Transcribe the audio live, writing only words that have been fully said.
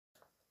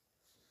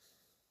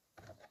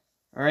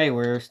Alright,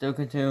 we're still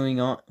continuing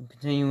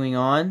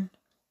on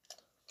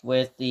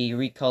with the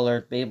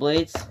Recolored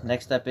Beyblades.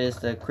 Next up is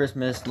the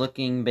Christmas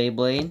looking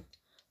Beyblade,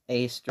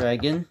 Ace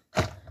Dragon.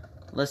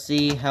 Let's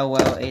see how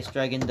well Ace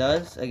Dragon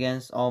does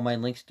against all my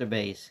Linkster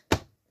Beys.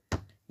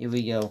 Here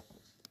we go.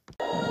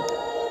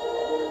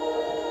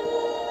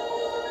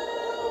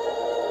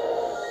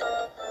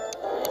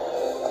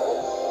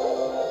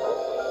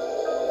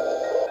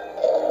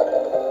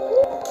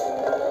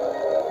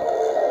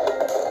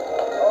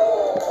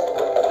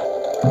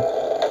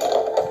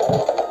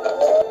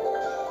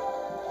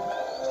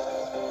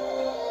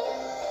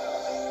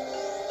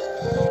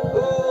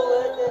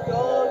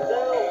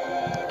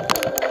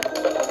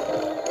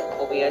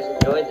 Hope you guys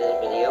enjoyed this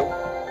video.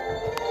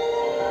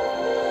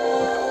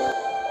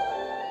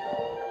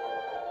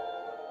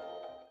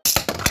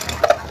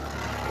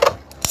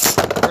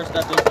 First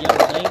up is Young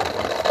Link,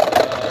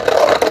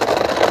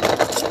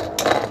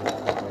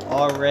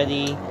 all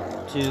ready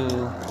to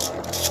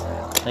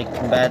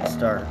combat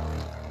start.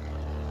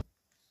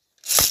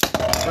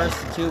 First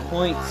 2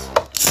 points.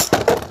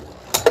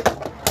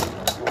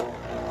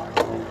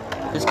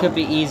 This could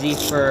be easy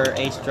for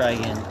Ace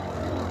Dragon.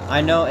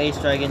 I know Ace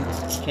Dragon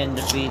can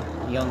defeat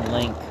Young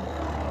Link.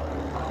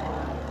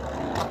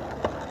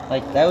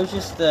 That was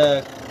just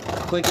the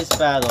quickest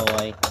battle,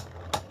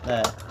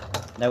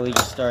 that we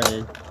just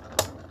started.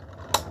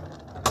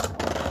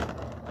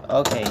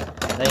 Okay,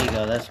 there you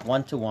go. That's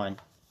 1-1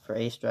 for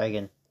Ace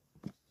Dragon.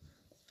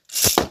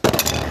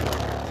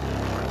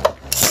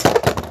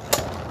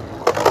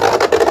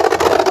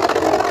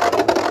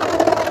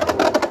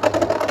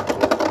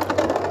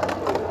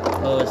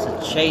 Oh, it's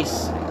a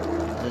chase.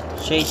 The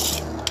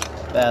chase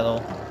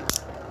battle.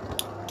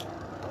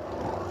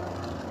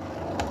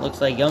 Looks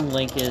like Young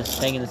Link is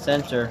taking the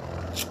center.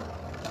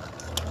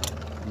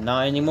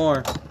 Not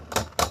anymore.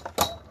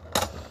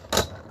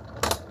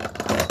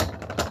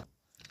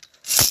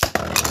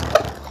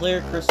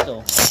 Clear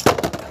crystal.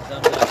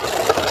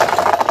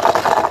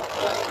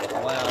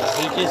 Wow,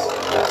 he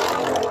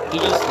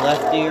just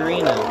left the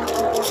arena.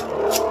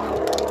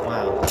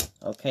 Wow.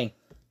 Okay.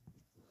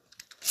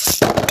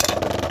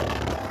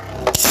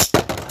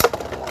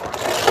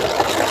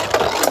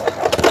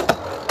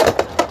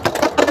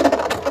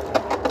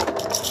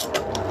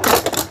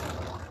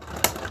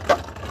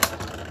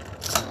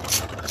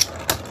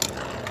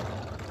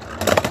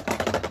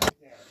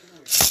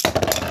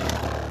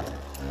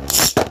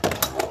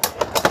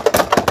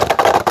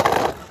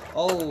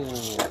 Oh,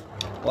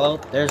 well,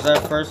 there's our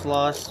first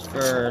loss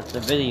for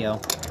the video.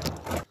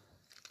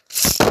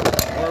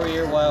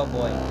 Warrior Wild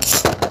Boy.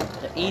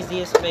 The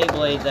easiest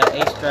Beyblade that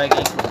Ace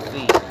Dragon can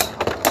defeat.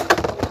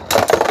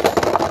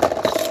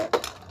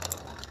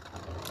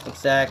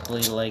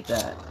 Exactly like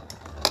that.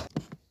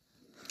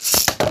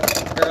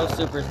 Girl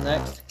Super's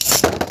next.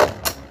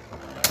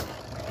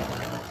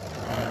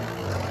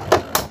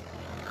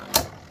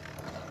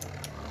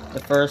 The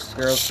first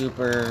Girl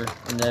Super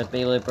in the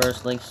Beyblade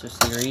Burst Linkster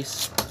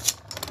series.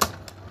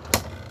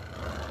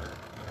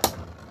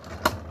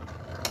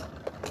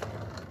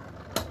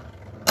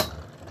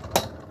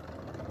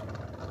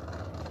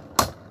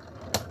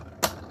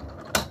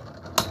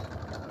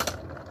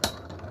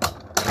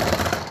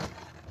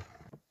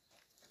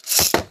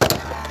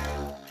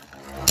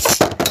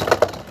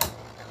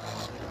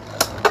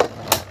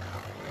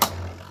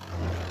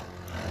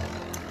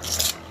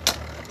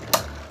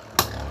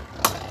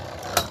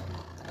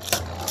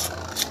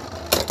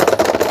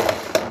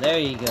 There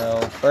you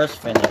go, first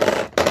finish.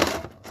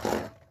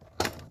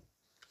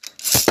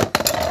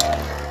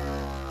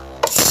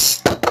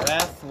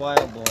 Wrath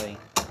Wild Boy.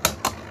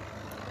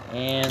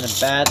 And a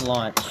bad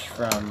launch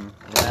from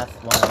Wrath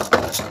Wild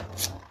Boy.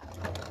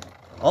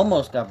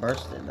 Almost got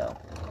bursted though.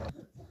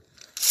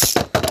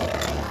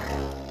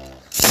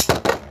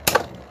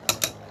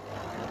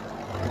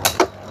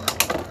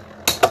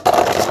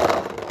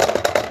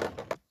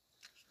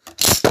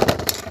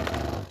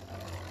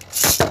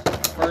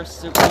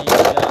 First Super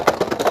Ninja.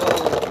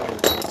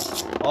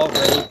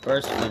 Already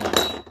first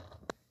finish.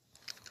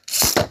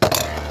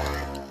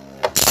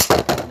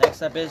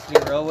 Next up is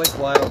Heroic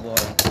Wild Boy.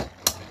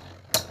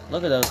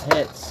 Look at those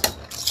hits.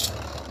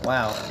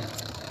 Wow.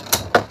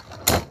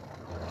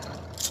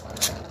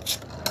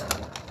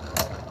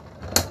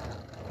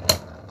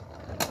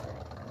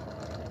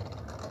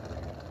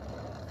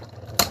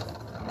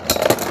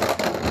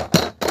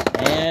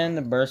 And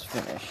the burst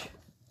finish.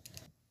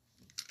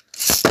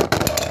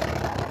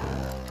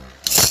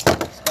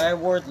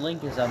 Skyward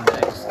Link is up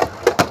next.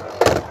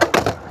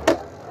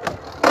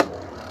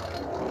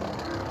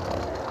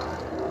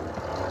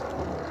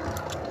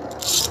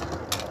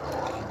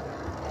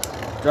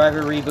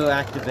 Driver reboot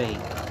activate.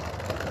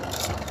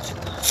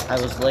 I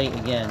was late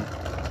again.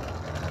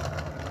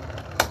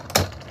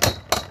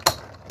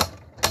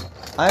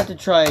 I have to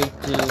try to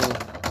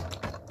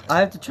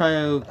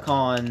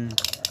con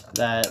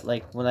that,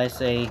 when I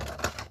say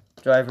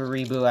driver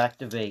reboot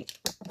activate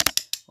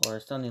or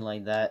something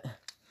like that.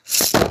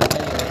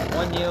 Anyway,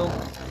 1-0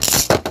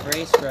 for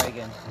Ace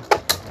Dragon.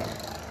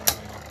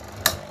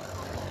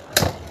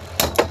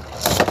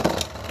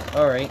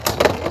 Alright.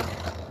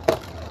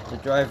 The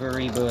driver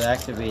reboot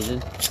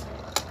activated.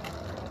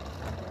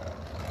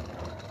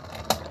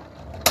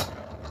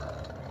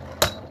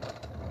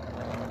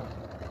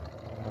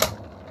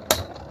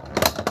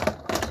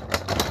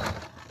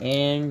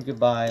 And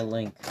goodbye,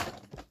 Link.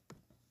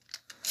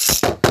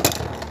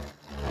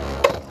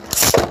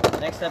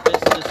 Next up is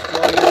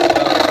Destroyer Wild.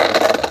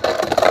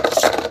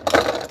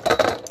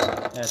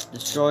 Yes,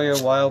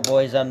 Destroyer Wild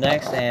Boy's up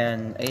next,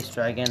 and Ace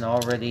Dragon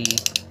already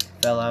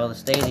fell out of the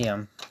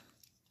stadium.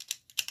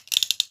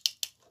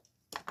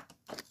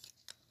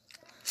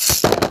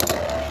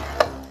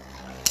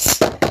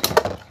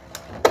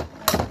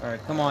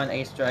 Alright, come on,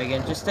 Ace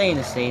Dragon. Just stay in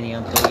the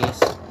stadium, please.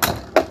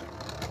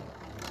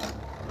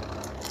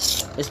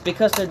 It's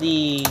because of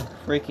the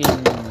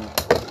freaking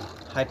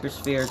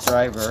Hypersphere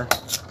driver.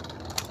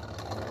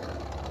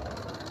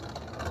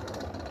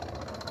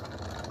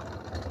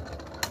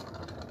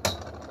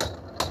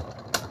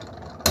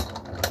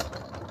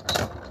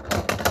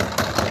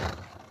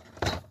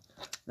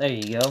 There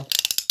you go.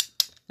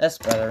 That's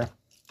better.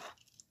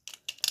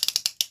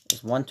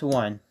 It's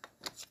 1-to-1.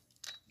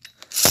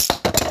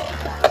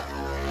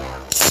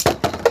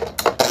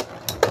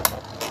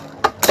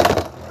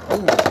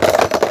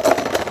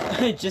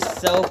 It just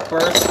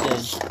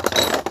self-bursted.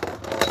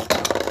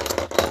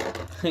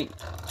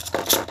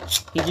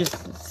 He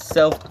just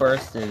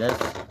self-bursted.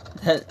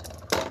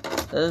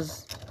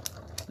 That's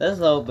a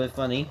little bit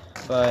funny,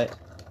 but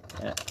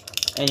yeah.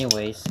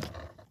 Anyways.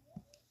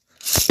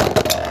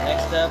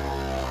 Next up,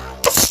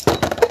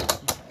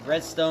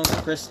 Redstone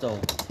Crystal.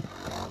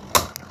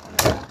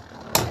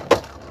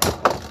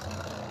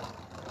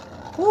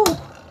 Woo!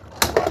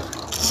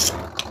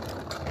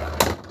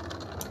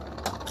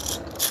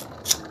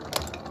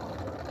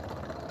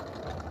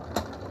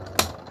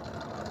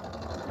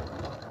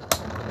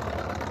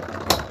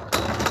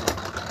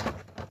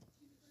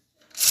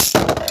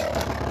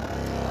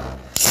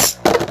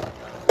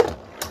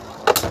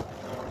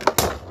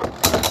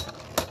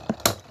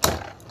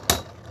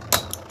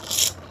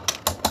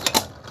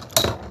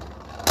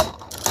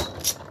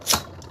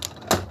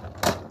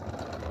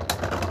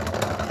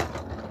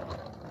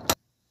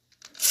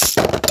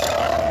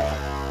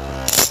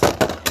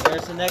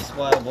 There's the next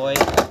Wild Boy.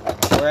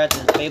 We're at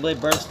the Beyblade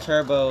Burst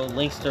Turbo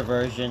Linkster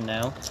version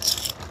now.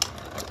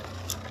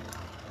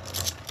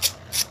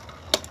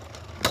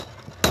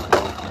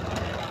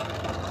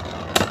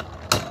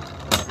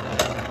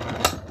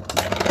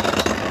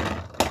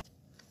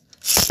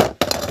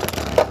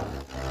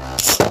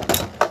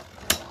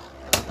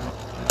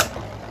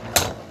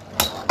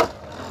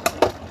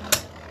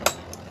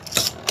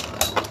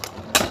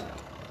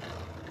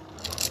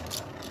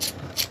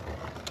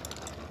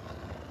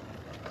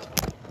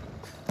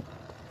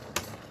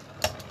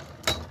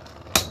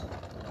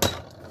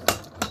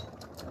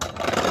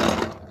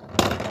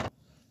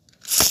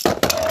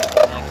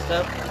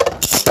 Up,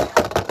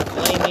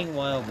 Flaming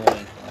Wild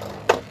Boy.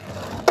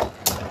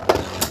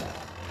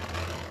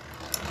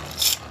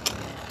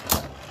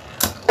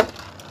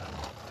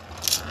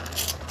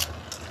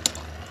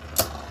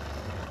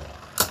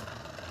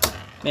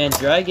 Man,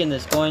 Dragon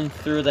is going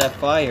through that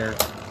fire.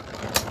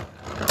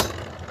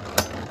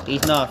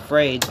 He's not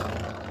afraid.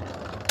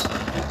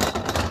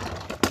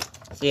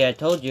 See, I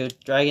told you,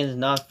 Dragon is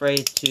not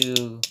afraid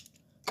to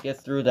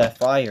get through that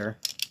fire.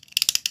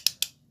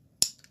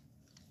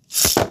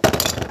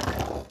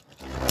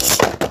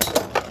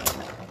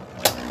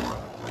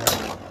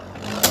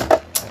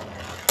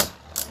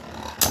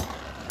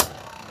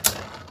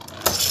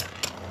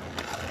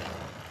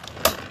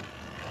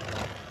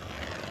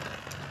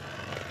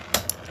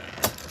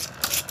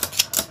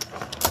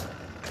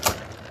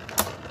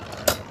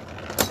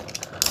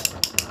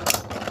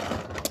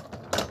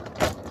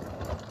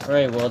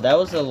 Alright, well, that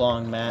was a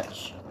long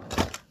match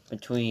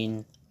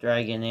between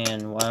Dragon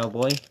and Wild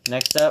Boy.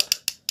 Next up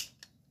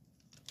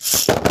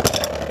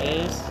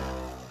is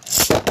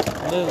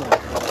Moon.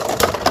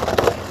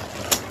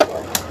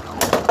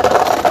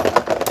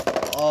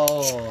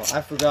 Oh,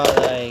 I forgot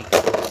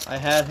I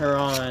had her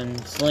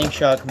on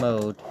slingshot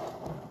mode.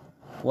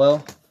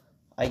 Well,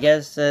 I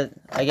guess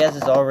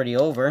it's already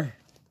over.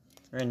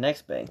 We're in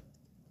next bay.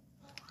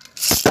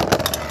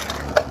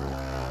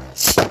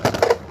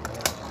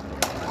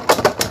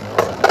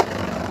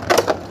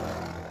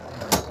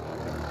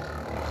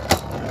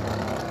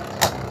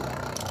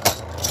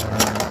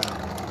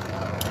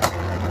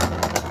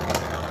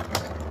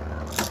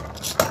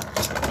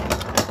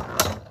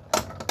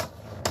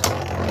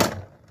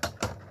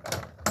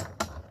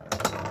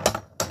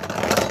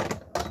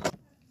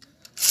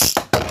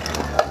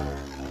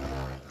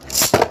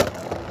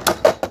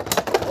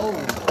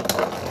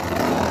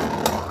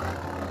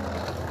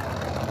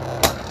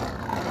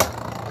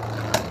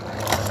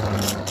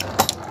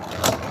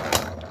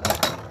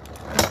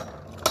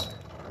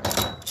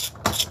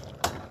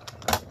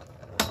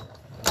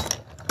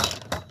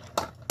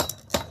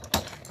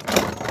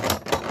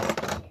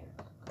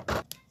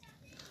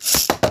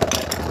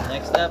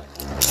 Next up,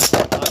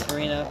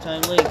 Ocarina of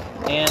Time Link,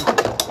 and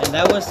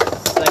that was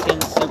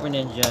second Super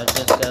Ninja.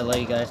 Just to let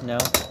you guys know.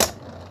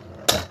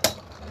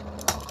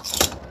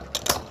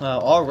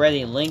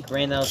 Already Link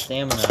ran out of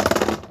stamina.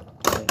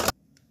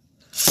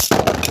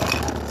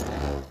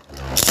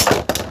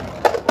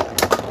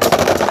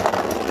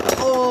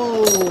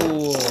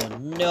 Oh,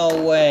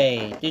 no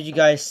way. Did you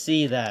guys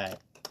see that?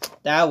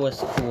 That was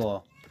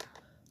cool.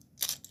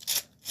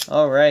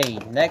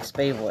 Alright, next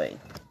Beyblade.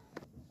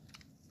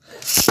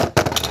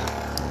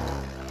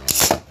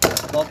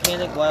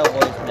 Volcanic Wild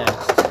Boys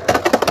next.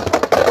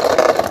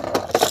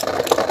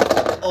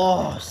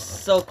 Oh,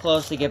 so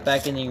close to get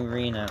back in the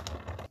arena.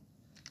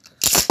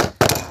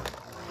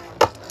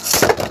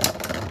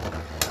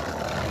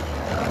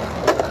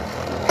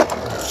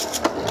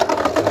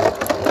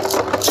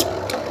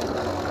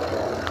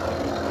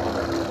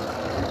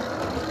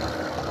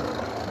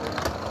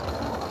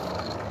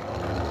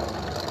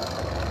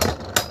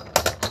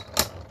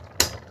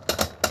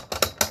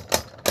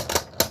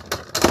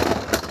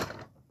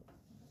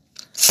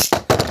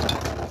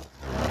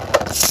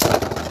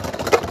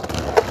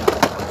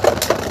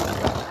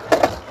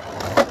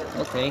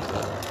 Okay,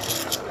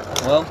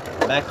 well,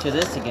 back to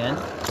this again.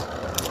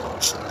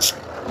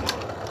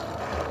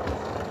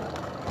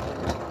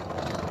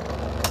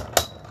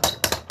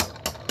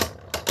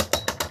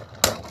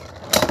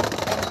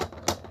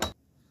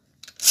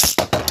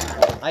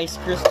 Ice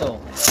Crystal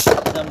is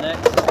up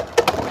next.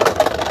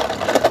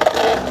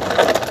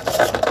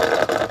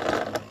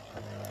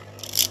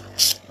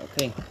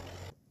 Okay.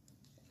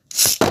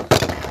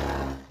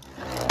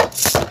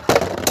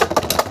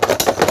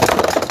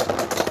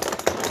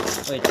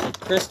 Wait, did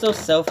Crystal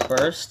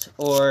self-burst,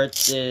 or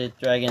did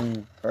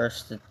Dragon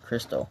burst the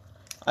Crystal?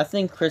 I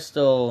think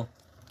Crystal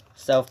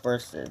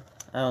self-bursted.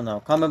 I don't know.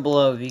 Comment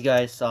below if you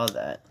guys saw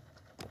that.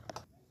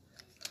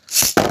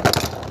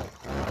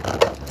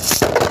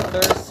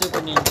 Third Super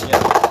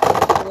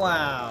Ninja.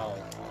 Wow.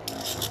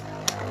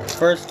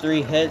 First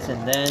 3 hits,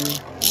 and then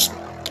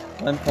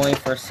 1 point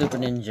for Super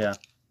Ninja.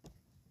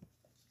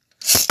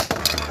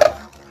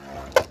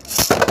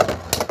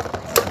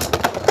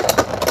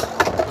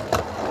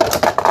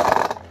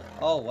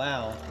 Oh,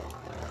 wow.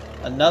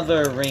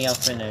 Another ring out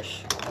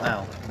finish.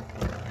 Wow.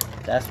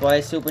 That's why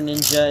Super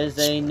Ninja is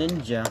a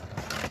ninja.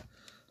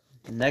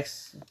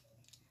 Next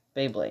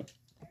Beyblade.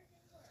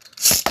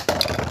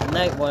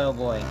 Night Wild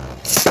Boy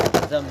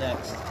is up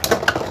next.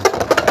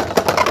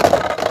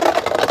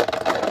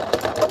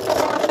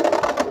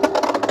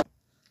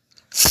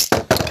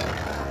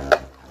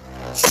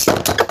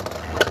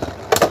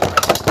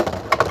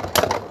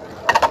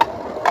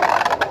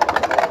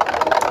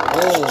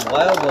 Oh,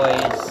 Wild Boy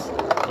is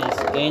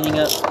gaining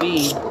up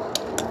speed.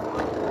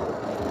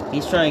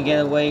 He's trying to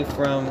get away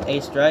from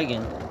Ace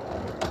Dragon.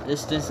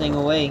 Distancing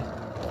away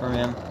from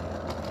him.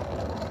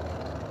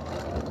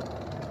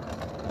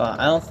 But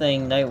I don't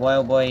think Night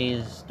Wild Boy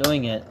is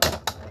doing it.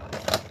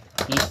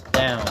 He's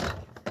down.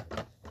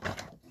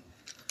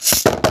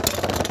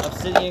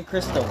 Obsidian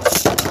Crystal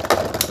is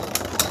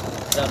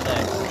up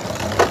next.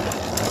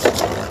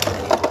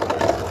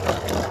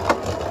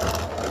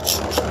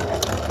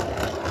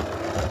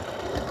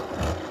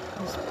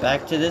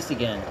 Back to this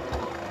again.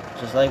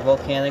 Just like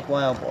Volcanic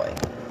Wild Boy.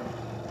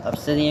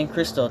 Obsidian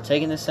Crystal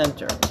taking the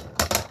center.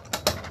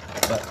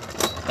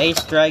 But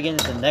Ace Dragon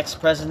is the next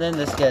president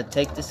that's gonna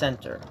take the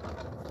center.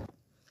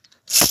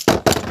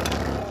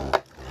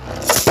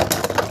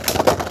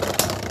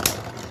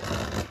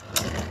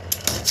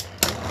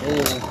 Ooh,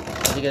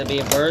 is it gonna be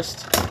a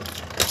burst?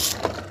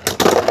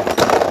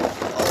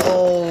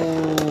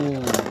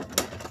 Oh!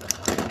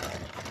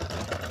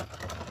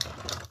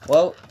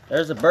 Well,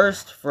 there's a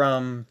burst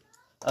from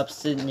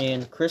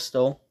Obsidian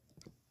Crystal.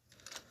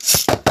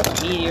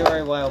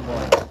 Meteorite Wild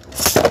Boy.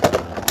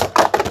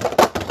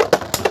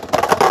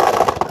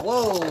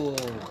 Whoa!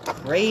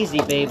 Crazy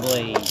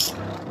Beyblade.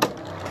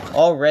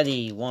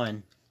 Already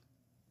won.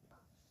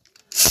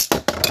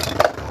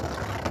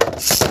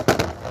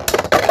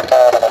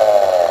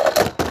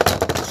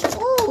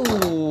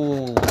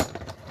 Ooh!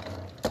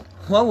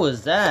 What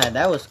was that?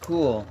 That was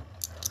cool.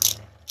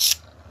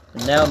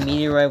 And now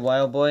Meteorite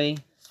Wild Boy's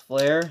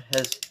flare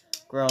has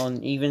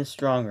grown even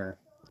stronger.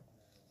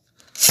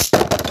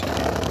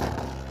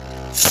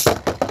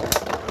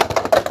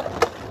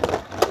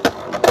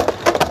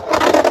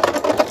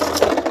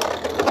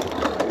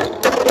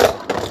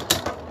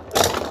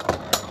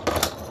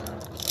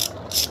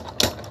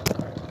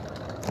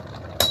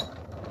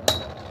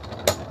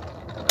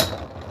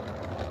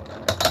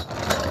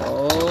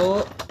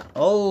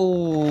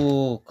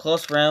 Oh,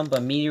 close round,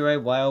 but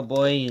Meteorite Wild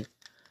Boy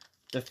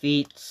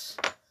defeats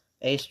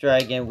Ace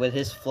Dragon with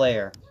his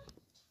flare.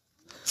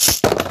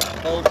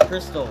 Gold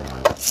Crystal.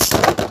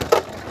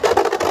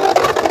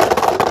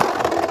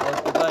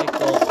 Oh, goodbye,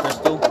 Gold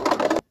Crystal.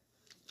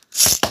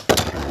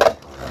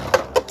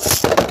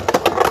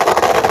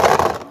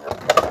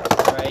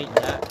 Alright,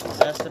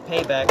 that's the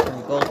payback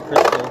from Gold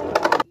Crystal.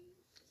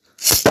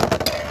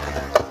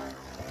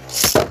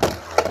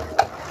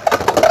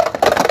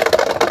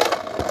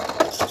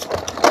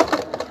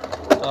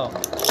 Oh,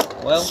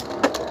 well,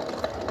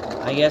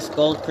 I guess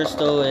Gold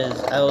Crystal is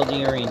out of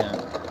the arena.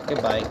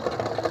 Goodbye.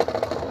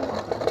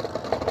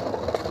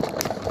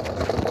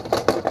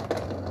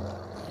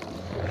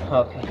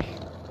 Okay.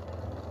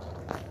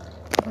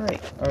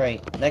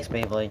 Alright. Next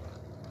Beyblade.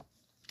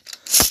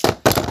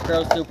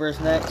 Crow Super's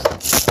next.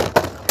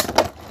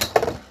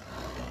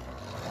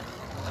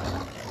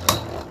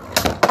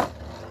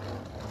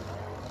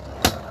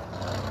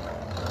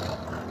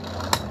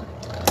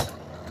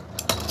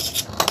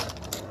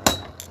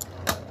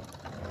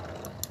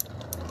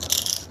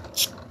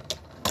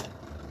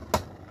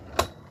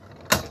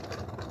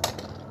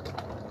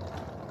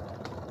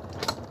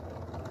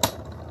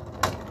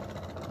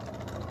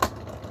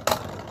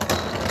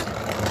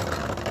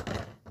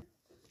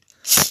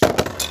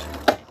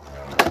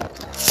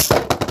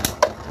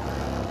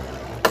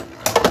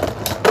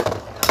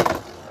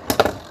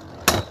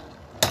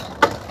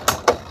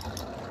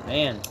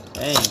 Man,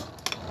 dang.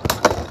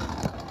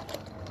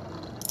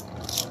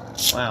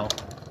 Wow.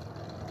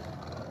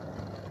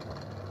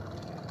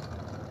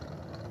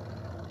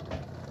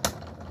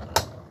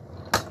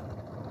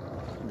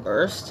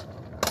 Burst?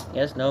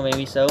 Yes, no,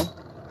 maybe so.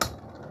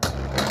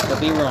 Could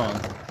be wrong.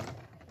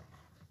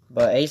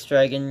 But Ace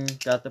Dragon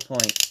got the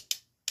point.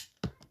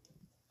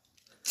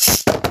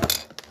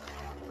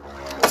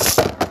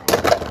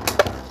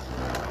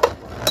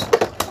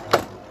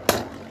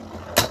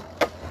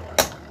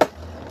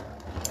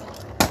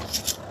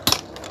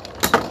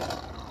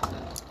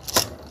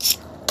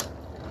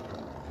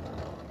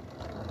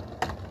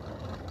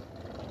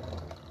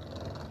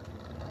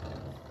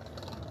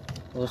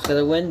 Who's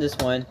gonna win this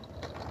one?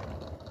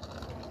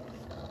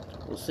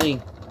 We'll see.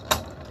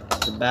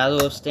 It's a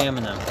battle of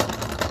stamina.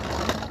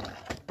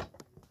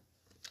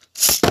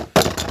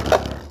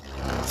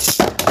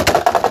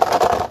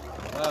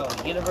 Wow,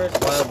 Universe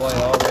Wild Boy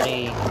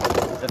already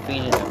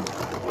defeated him.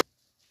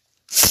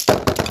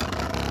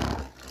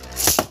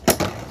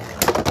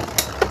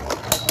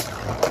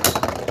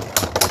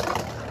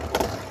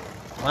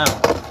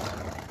 Wow.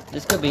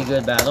 This could be a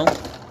good battle.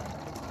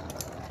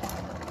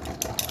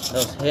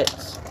 Those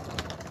hits.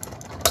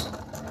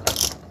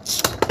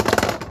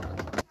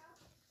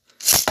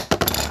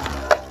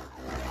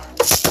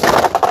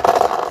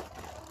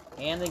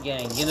 And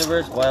again,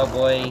 Universe Wild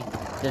Boy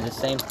did the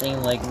same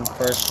thing like in the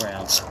first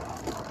round.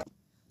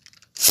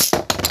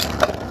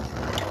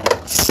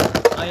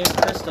 Iron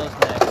Crystal's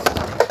next.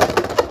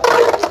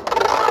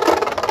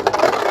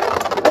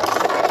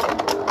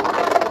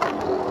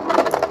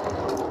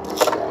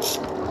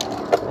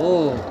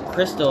 Ooh,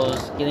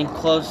 Crystal's getting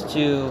close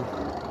to...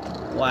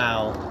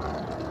 Wow.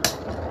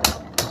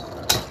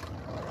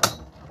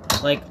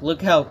 Like,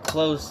 look how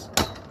close...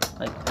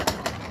 Like,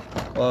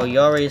 well, you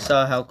already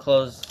saw how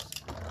close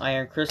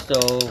Iron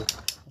Crystal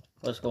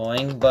was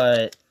going,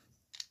 but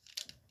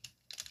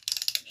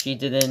she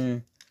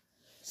didn't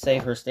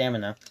save her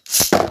stamina.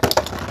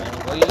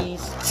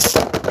 Anyways,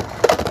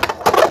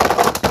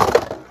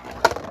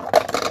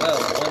 oh,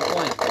 1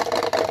 point.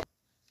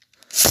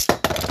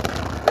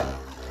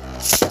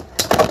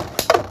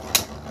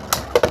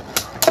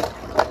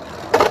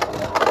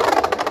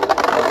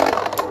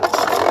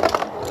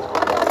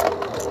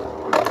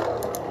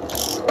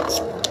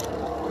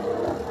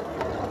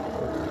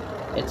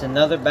 It's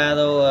another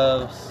battle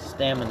of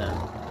stamina.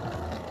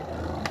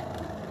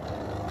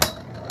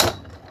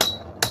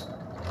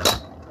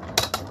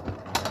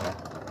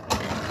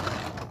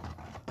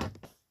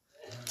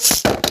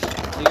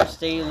 Clear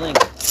Stay Link.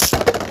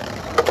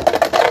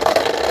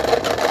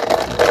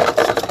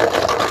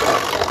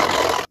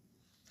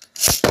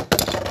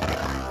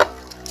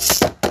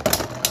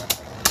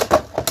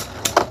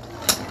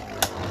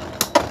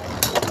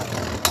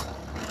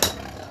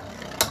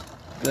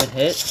 Good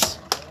hits.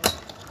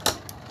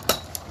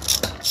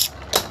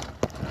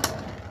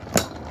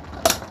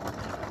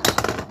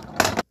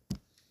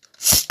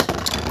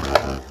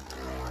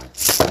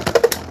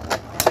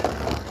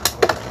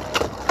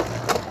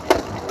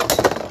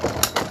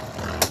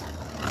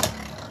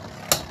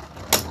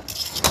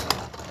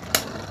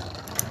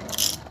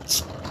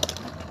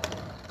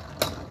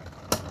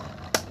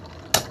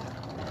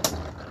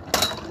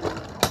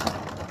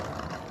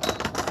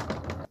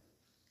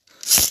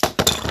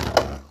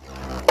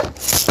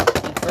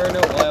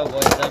 Inferno Wild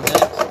Boy's up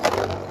next.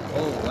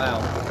 Oh wow,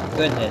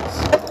 good hits.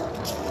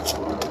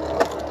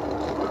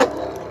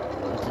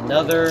 It's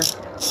another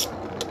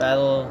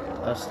battle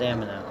of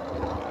stamina.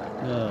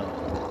 Oh.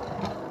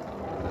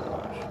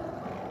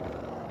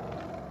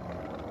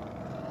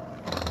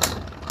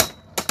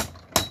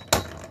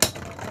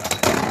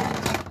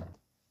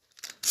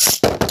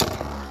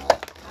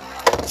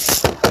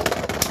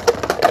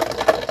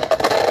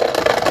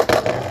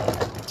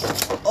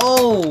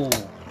 Oh!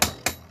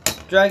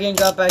 Dragon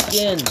got back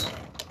in,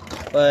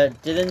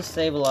 but didn't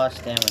save a lot of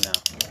stamina.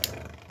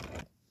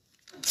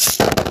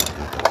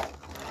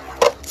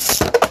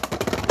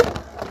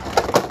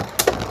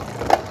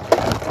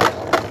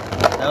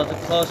 That was a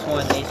close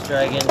one, Ace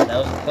Dragon.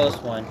 That was a close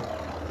one.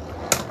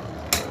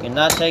 You're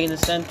not taking the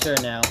center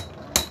now.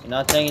 You're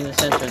not taking the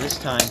center this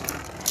time.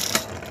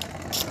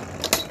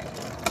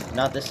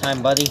 Not this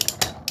time, buddy.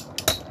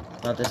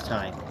 Not this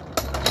time.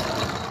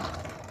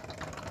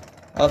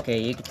 Okay,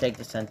 you can take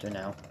the center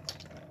now.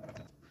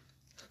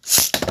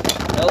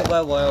 No,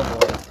 by Wild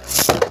Boy.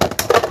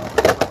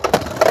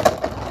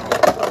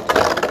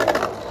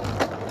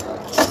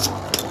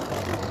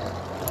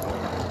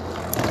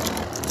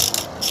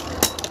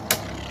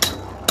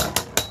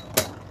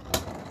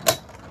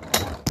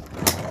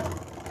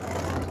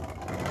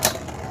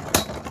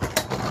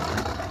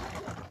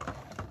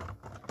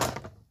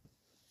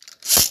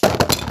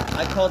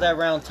 I call that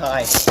round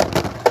tie. So,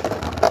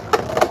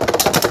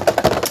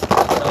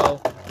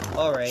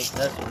 alright,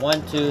 that's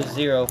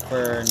 1-2-0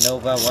 for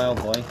Nova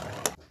Wildboy.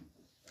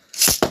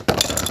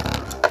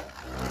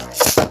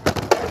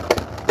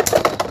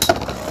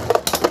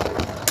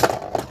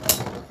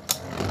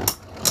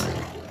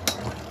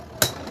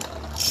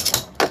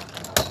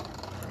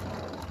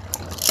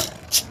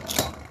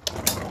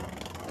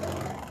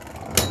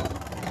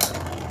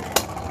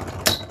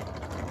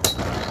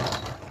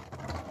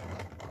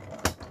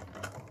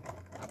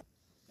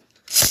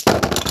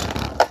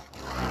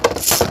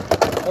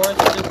 Fourth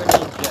Super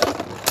Ninja.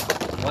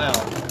 Wow.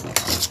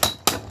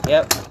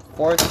 Yep,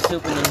 fourth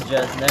Super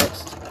Ninja's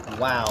next.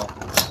 Wow.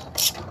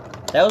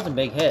 That was a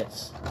big hit.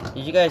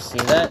 Did you guys see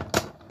that?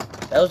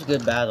 That was a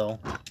good battle,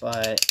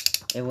 but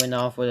it went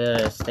off with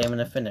a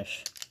stamina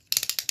finish.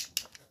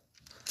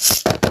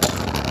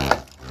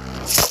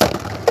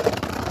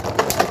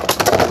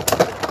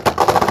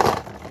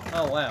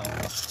 Oh wow.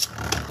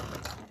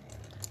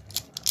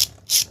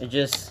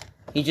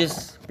 He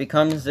just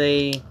becomes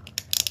a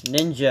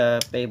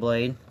ninja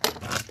Beyblade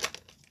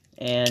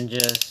and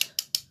just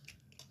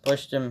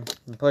pushed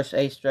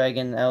Ace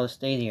Dragon out of the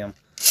stadium.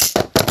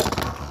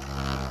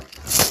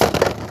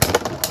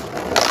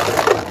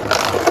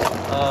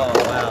 Oh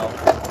wow.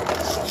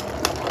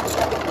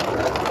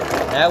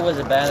 That was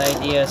a bad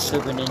idea,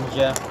 Super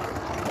Ninja.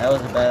 That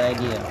was a bad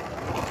idea.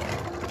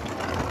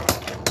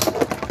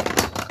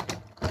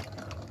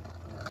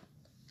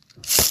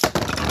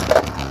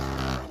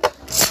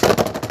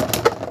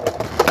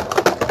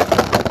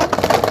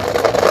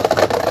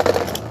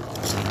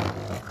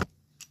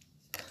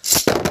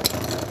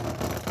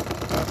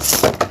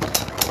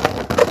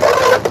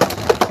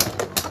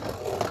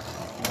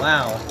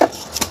 Wow.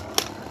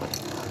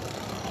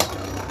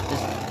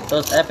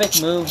 Those epic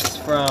moves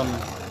from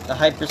the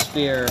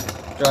Hypersphere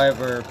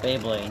driver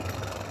Beyblade.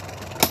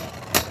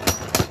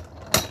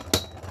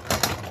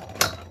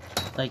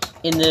 Like,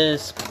 in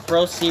this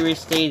Pro Series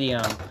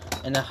Stadium,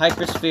 and the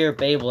Hypersphere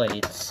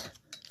Beyblades,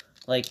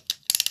 like,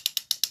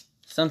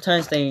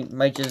 sometimes they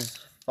might just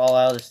fall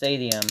out of the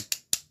stadium.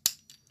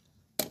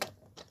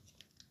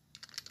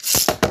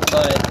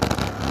 But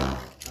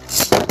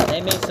they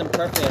made some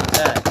perfect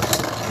attacks.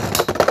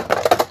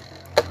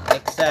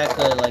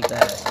 Exactly like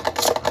that.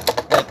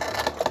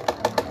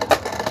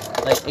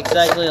 Like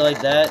exactly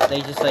like that. They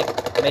just like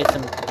made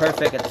some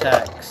perfect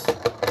attacks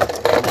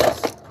in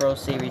this Pro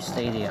Series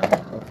Stadium.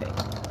 Okay.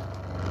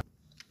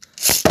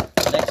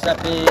 Next up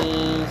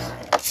is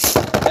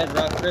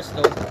Bedrock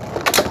Crystal.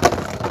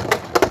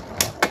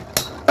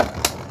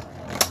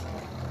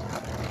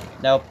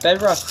 Now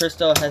Bedrock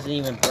Crystal hasn't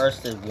even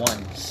bursted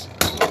once.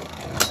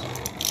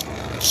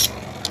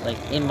 Like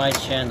in my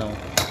channel.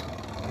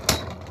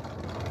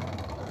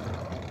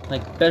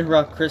 Like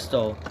Bedrock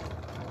Crystal.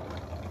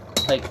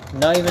 Like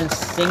not even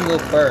single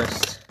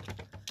burst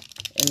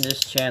in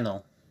this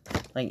channel.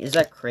 Like, is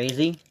that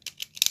crazy?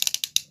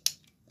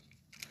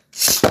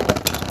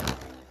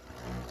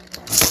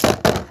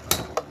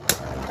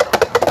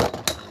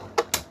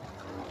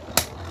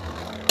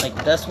 Like,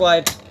 that's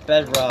why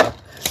Bedrock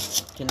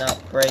cannot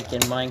break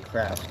in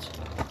Minecraft.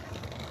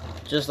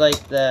 Just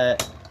like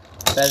that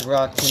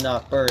Bedrock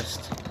cannot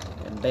burst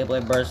in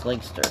Beyblade Burst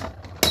Linkster.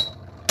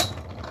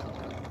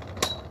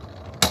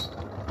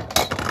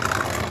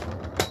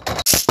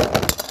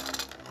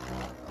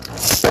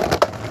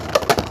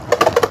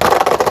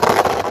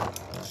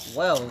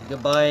 Well,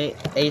 goodbye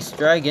Ace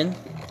Dragon.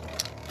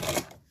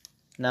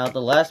 Now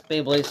the last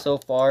Beyblade so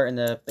far in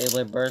the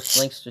Beyblade Burst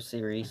Linkster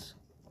series.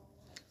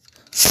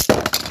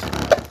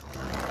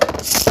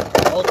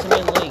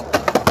 Ultimate Link.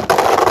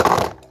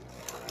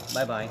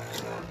 Bye bye.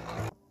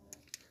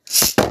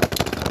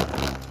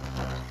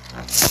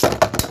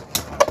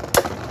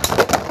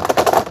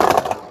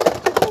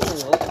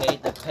 Ooh, okay,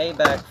 the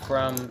payback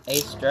from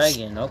Ace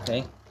Dragon.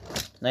 Okay,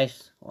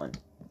 nice one.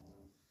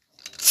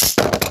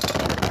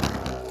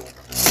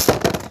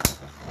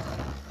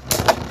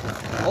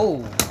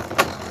 Oh,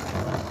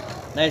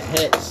 nice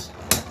hits.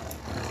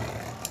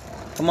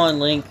 Come on,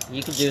 Link,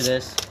 you can do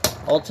this.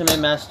 Ultimate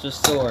Master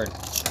Sword.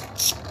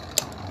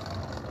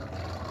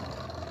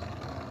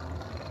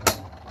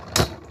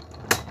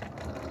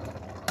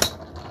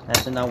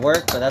 That did not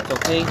work, but that's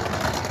okay.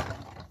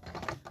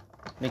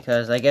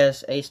 Because I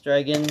guess Ace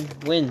Dragon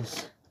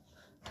wins.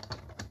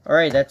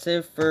 Alright, that's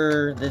it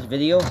for this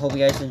video. Hope you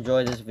guys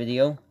enjoyed this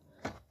video.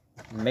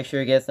 Make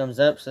sure you get a thumbs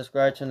up,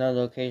 subscribe to another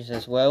location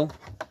as well.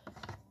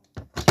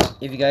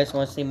 If you guys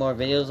want to see more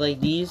videos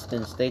like these,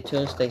 then stay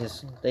tuned, stay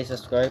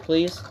subscribed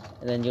please,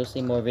 and then you'll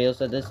see more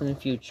videos like this in the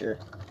future.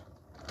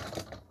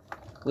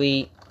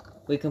 We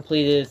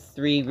completed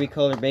 3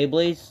 Recolored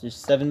Beyblades. There's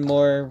 7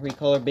 more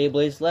Recolored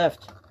Beyblades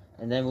left,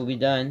 and then we'll be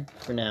done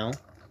for now.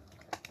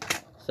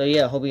 So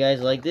yeah, hope you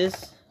guys like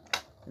this,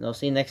 and I'll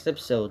see you next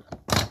episode.